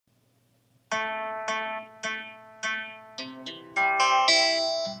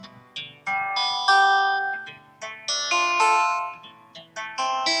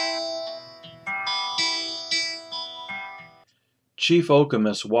Chief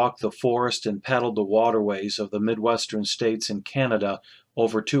Okemos walked the forest and paddled the waterways of the Midwestern states in Canada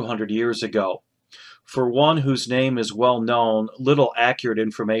over 200 years ago. For one whose name is well known, little accurate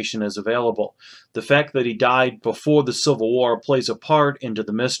information is available. The fact that he died before the Civil War plays a part into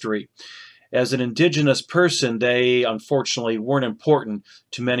the mystery. As an indigenous person, they unfortunately weren't important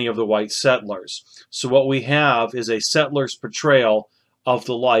to many of the white settlers. So what we have is a settler's portrayal of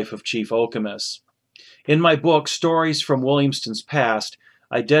the life of Chief Okemos. In my book, Stories from Williamston's Past,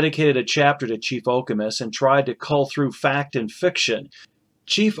 I dedicated a chapter to Chief Okemos and tried to cull through fact and fiction.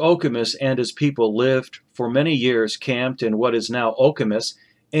 Chief Okemos and his people lived for many years camped in what is now Okemos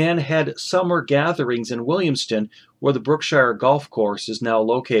and had summer gatherings in Williamston, where the Brookshire Golf Course is now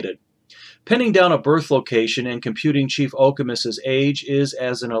located. Pinning down a birth location and computing Chief Okemos' age is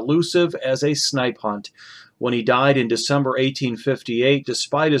as elusive as a snipe hunt. When he died in December 1858,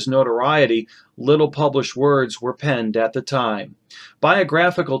 despite his notoriety, little published words were penned at the time.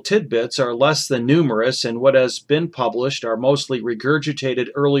 Biographical tidbits are less than numerous, and what has been published are mostly regurgitated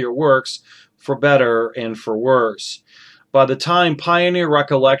earlier works, for better and for worse. By the time pioneer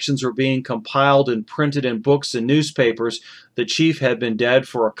recollections were being compiled and printed in books and newspapers, the chief had been dead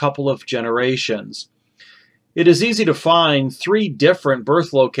for a couple of generations. It is easy to find 3 different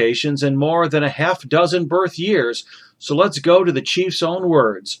birth locations and more than a half-dozen birth years, so let's go to the chief's own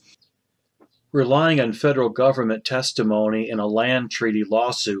words. Relying on federal government testimony in a land treaty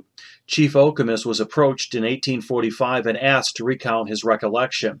lawsuit, Chief Okemos was approached in 1845 and asked to recount his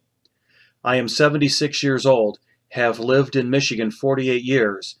recollection. I am 76 years old, have lived in Michigan 48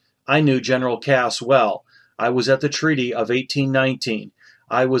 years. I knew General Cass well. I was at the Treaty of 1819.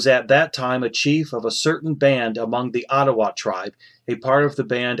 I was at that time a chief of a certain band among the Ottawa tribe. A part of the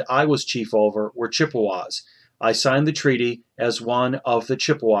band I was chief over were Chippewas. I signed the treaty as one of the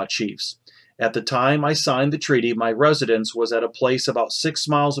Chippewa chiefs. At the time I signed the treaty, my residence was at a place about 6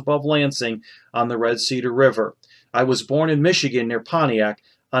 miles above Lansing on the Red Cedar River. I was born in Michigan near Pontiac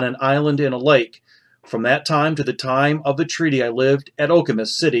on an island in a lake. From that time to the time of the treaty, I lived at Okemos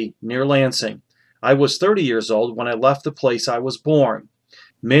City near Lansing. I was 30 years old when I left the place I was born.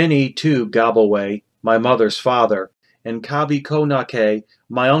 Many-Tu Gabaway, my mother's father, and Kabi-Konake,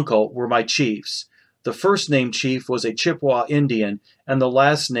 my uncle, were my chiefs. The first-named chief was a Chippewa Indian, and the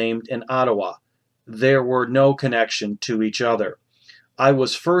last-named an Ottawa. There were no connection to each other. I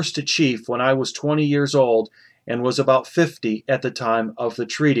was first a chief when I was 20 years old and was about 50 at the time of the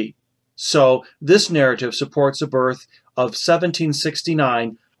treaty. So, this narrative supports a birth of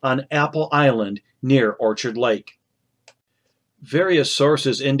 1769 on Apple Island near Orchard Lake. Various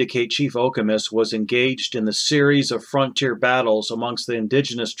sources indicate Chief Okemos was engaged in the series of frontier battles amongst the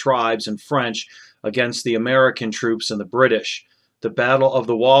indigenous tribes and French against the American troops and the British. The Battle of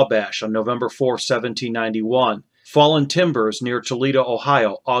the Wabash on November 4, 1791. Fallen Timbers near Toledo,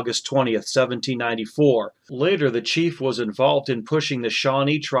 Ohio, August 20, 1794. Later, the chief was involved in pushing the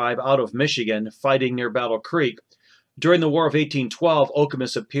Shawnee tribe out of Michigan, fighting near Battle Creek. During the War of 1812,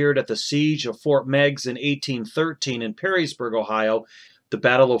 Okemos appeared at the siege of Fort Meigs in 1813 in Perrysburg, Ohio, the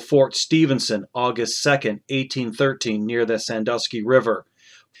Battle of Fort Stephenson, August 2, 1813, near the Sandusky River,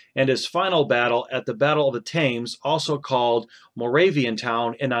 and his final battle at the Battle of the Thames, also called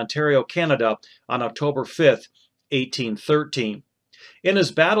Moraviantown in Ontario, Canada, on October 5, 1813. In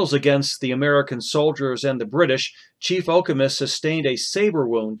his battles against the American soldiers and the British, Chief Okemos sustained a saber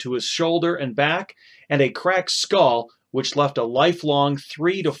wound to his shoulder and back and a cracked skull, which left a lifelong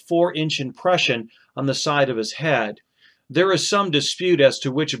 3 to 4 inch impression on the side of his head. There is some dispute as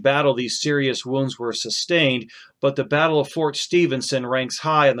to which battle these serious wounds were sustained, but the Battle of Fort Stephenson ranks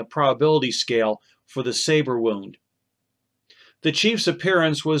high on the probability scale for the saber wound. The chief's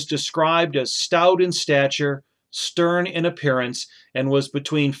appearance was described as stout in stature, stern in appearance, and was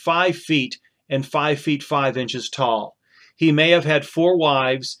between 5 feet and 5 feet 5 inches tall. He may have had 4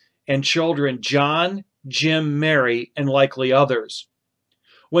 wives and children: John, Jim, Mary, and likely others.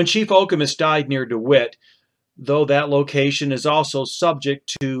 When Chief Okemos died near DeWitt, though that location is also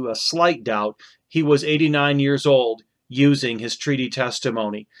subject to a slight doubt, he was 89 years old, using his treaty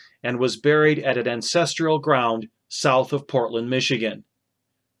testimony, and was buried at an ancestral ground south of Portland, Michigan.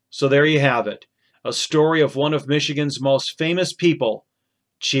 So there you have it. A story of one of Michigan's most famous people,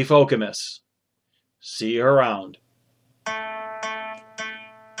 Chief Okemos. See you around.